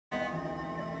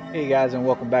Hey guys, and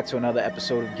welcome back to another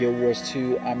episode of Guild Wars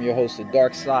 2. I'm your host, the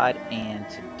Dark Side, and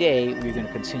today we're going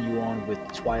to continue on with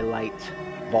Twilight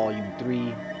Volume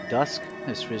 3, Dusk.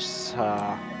 This was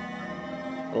the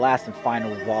last and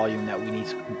final volume that we need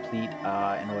to complete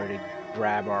in order to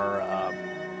grab our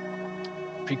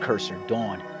precursor,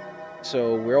 Dawn.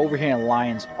 So we're over here in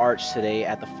Lion's Arch today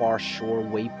at the Far Shore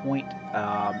Waypoint,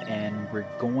 and we're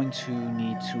going to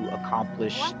need to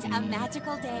accomplish the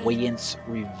Weyandt's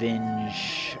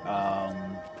Revenge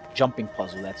jumping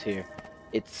puzzle that's here.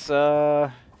 It's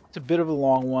a bit of a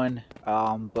long one,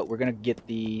 but we're gonna get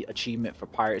the achievement for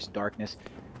Pirate's Darkness.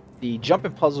 The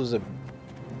jumping puzzle is a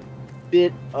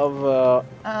bit of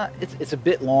it's a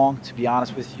bit long, to be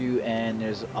honest with you, and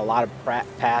there's a lot of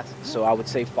paths, so I would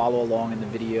say follow along in the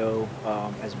video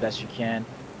as best you can,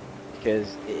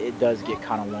 because it does get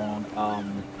kind of long.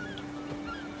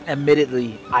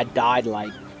 Admittedly, I died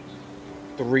like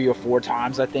 3 or 4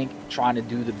 times, I think, trying to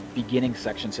do the beginning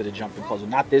section to the jumping puzzle.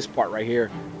 Not this part right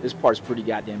here. This part's pretty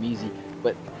goddamn easy,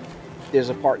 but there's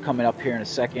a part coming up here in a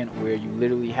second where you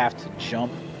literally have to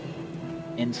jump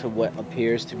into what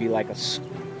appears to be like a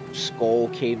skull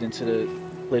caved into the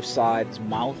cliffside's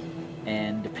mouth,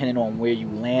 and depending on where you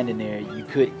land in there, you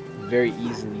could very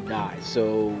easily die.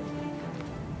 So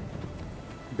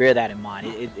bear that in mind.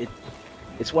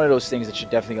 It's one of those things that you're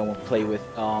definitely gonna want to play with.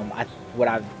 I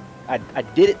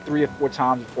did it 3 or 4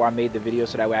 times before I made the video,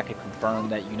 so that way I could confirm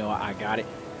that, you know, I got it.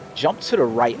 Jump to the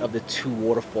right of the 2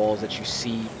 waterfalls that you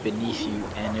see beneath you,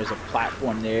 and there's a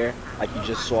platform there, like you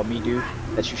just saw me do,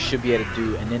 that you should be able to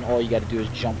do, and then all you got to do is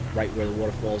jump right where the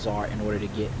waterfalls are in order to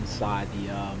get inside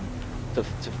the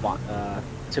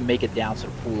to make it down to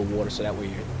the pool of water, so that way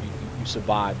you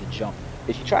survive the jump.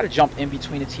 If you try to jump in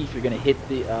between the teeth, you're gonna hit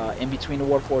the in between the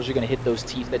waterfalls. You're gonna hit those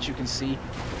teeth that you can see,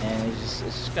 and it's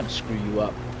just gonna screw you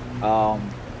up.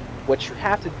 What you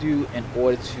have to do in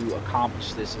order to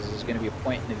accomplish this is there's going to be a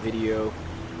point in the video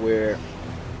where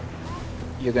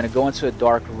you're going to go into a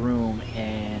dark room,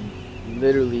 and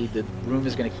literally the room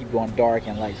is going to keep going dark,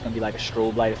 and like it's going to be like a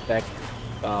strobe light effect.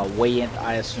 Weyandt,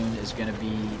 I assume, is going to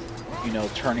be, you know,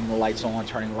 turning the lights on,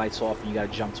 turning the lights off, and you got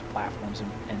to jump to platforms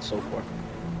and so forth.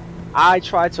 I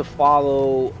tried to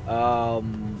follow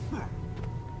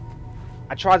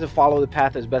the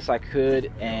path as best I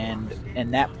could, and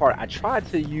in that part I tried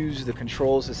to use the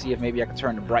controls to see if maybe I could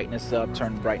turn the brightness up,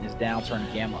 turn the brightness down, turn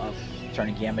the gamma up, turn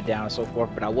the gamma down, and so forth,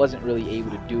 but I wasn't really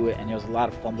able to do it, and there was a lot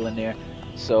of fumbling there.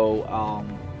 So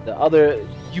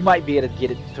you might be able to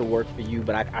get it to work for you,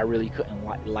 but I really couldn't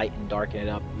light and darken it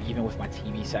up, even with my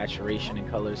TV saturation and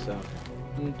colors. So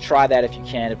try that if you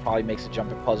can. It probably makes the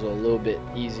jumping puzzle a little bit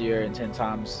easier and 10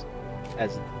 times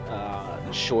as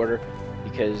shorter,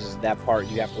 because that part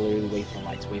you have to literally wait for the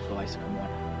lights to come on.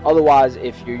 Otherwise,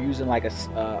 if you're using like a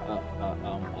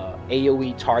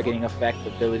AoE targeting effect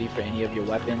ability for any of your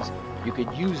weapons, you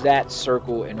could use that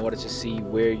circle in order to see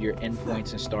where your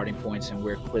endpoints and starting points and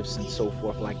where cliffs and so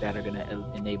forth like that are going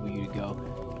to enable you to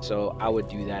go. So I would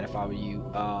do that if I were you.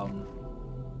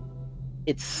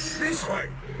 It's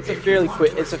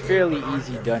a fairly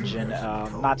easy dungeon.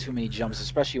 Not too many jumps,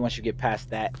 especially once you get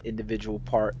past that individual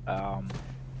part.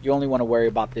 You only want to worry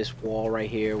about this wall right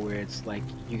here, where it's like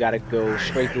you got to go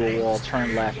straight through a wall,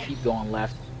 turn left, keep going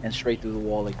left, and straight through the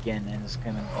wall again, and it's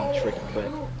kind of tricky,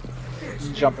 but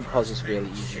jumping puzzles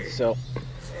fairly easy. So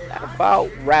that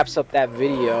about wraps up that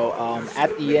video.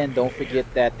 At the end, don't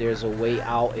forget that there's a way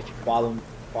out. If you follow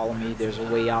me, there's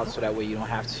a way out, so that way you don't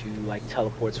have to like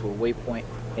teleport to a waypoint.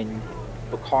 And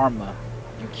for karma,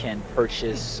 you can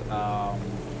purchase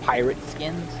pirate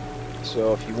skins.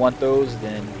 So if you want those,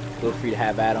 then feel free to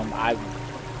have at them. I've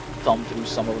thumbed through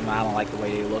some of them. I don't like the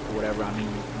way they look or whatever. I mean,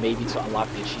 maybe to unlock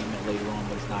the achievement later on,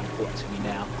 but it's not important to me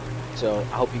now. So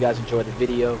I hope you guys enjoyed the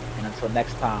video, and until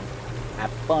next time,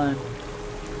 have fun.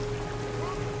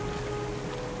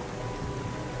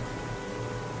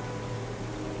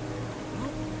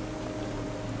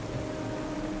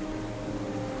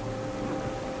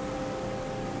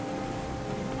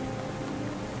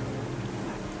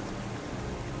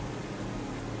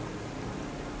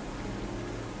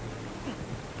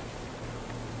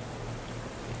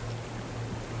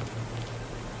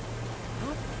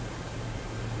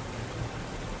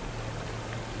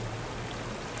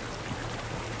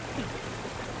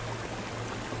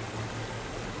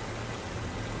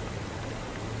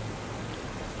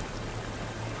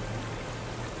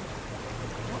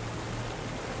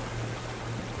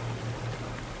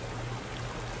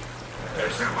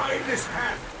 Survive this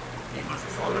path. You must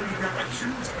follow the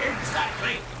directions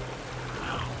exactly.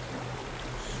 Now,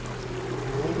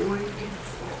 slowly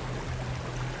forward.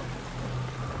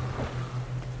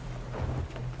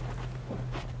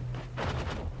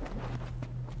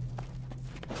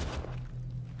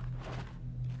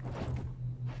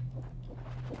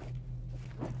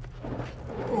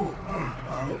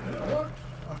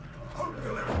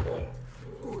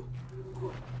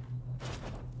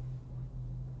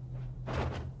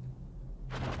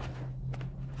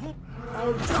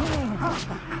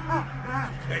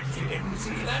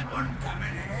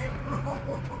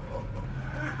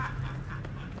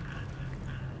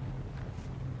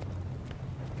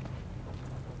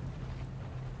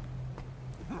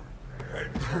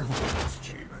 careful in this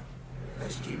chamber,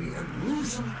 lest ye be a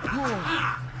gruesome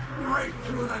right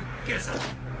through the gizzard.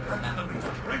 Remember me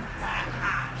to drink that.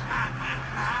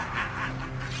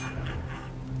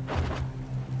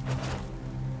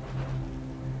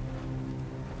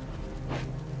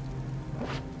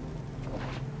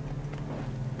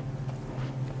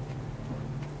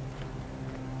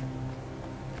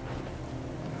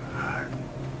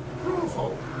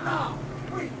 Rufo, now,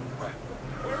 wait,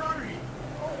 where are you?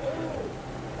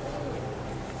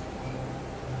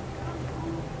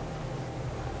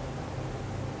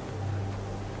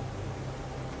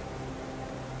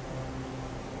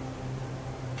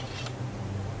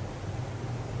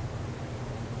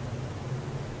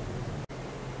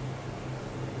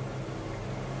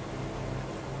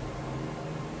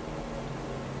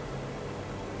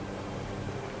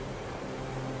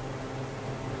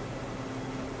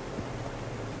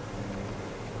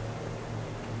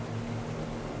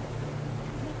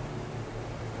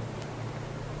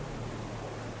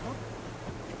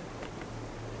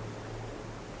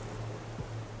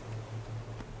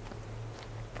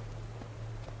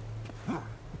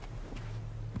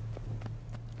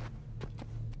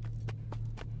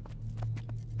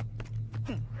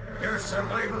 Your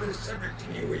survival is subject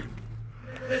to you,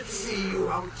 Weyandt. Let's see you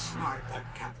outsmart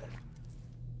that captain.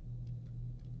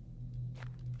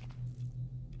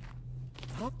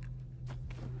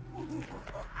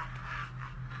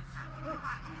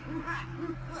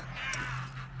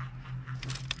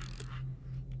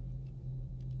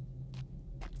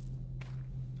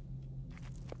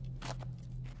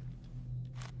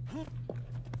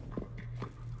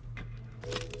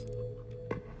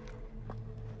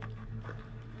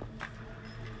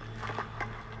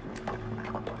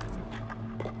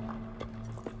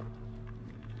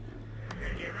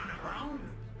 Did you run around?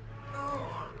 Oh,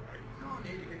 all right. No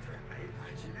need to get your eye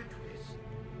patch in a twist.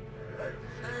 Let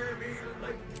there be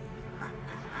light.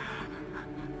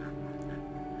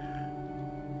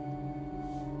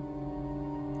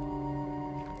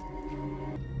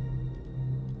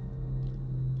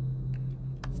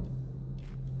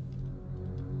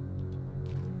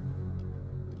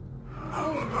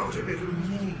 How about a little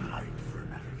moonlight for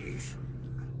navigation?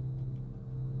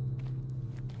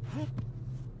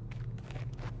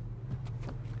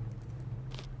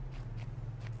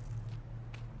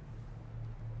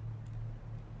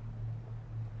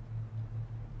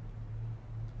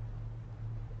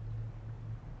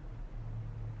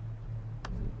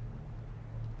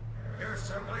 Your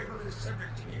survival is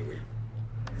subject to you,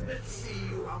 Weyandt. Let's see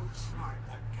you outsmart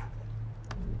that captain.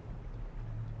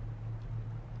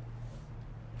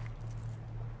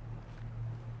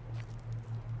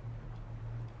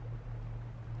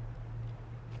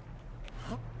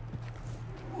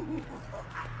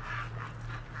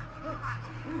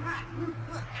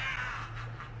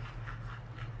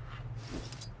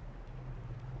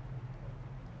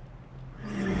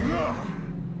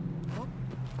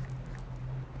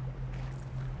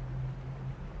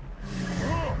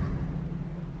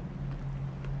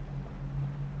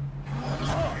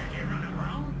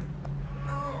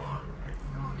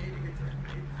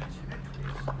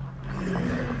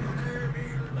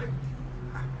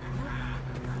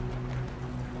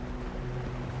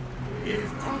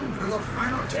 You've come to the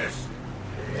final test.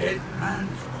 Dead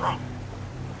man's wrong.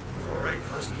 For I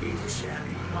trust ye to share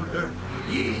me plunder,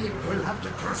 ye will have to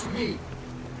trust me.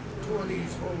 Two of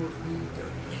these holes lead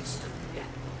to instant death.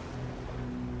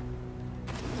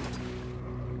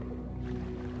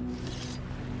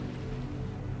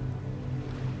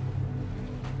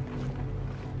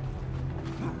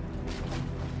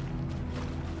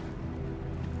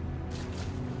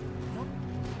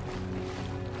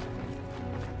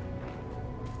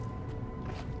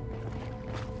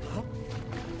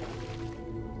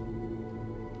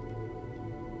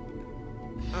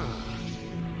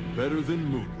 Better than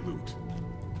moon loot.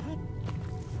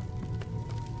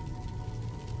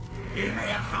 You may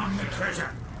have found the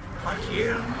treasure, but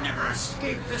you'll never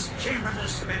escape this chamber to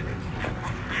spend it.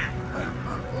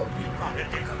 Hope you brought a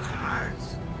deck of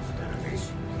cards instead of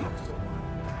facing close to one.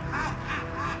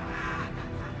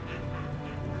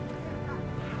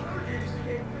 How did you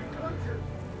escape the culture?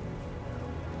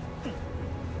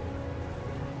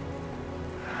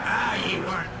 You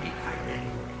weren't behind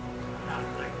anyway. Not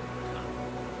like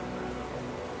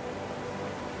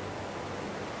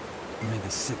May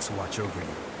the Six watch over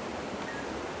you.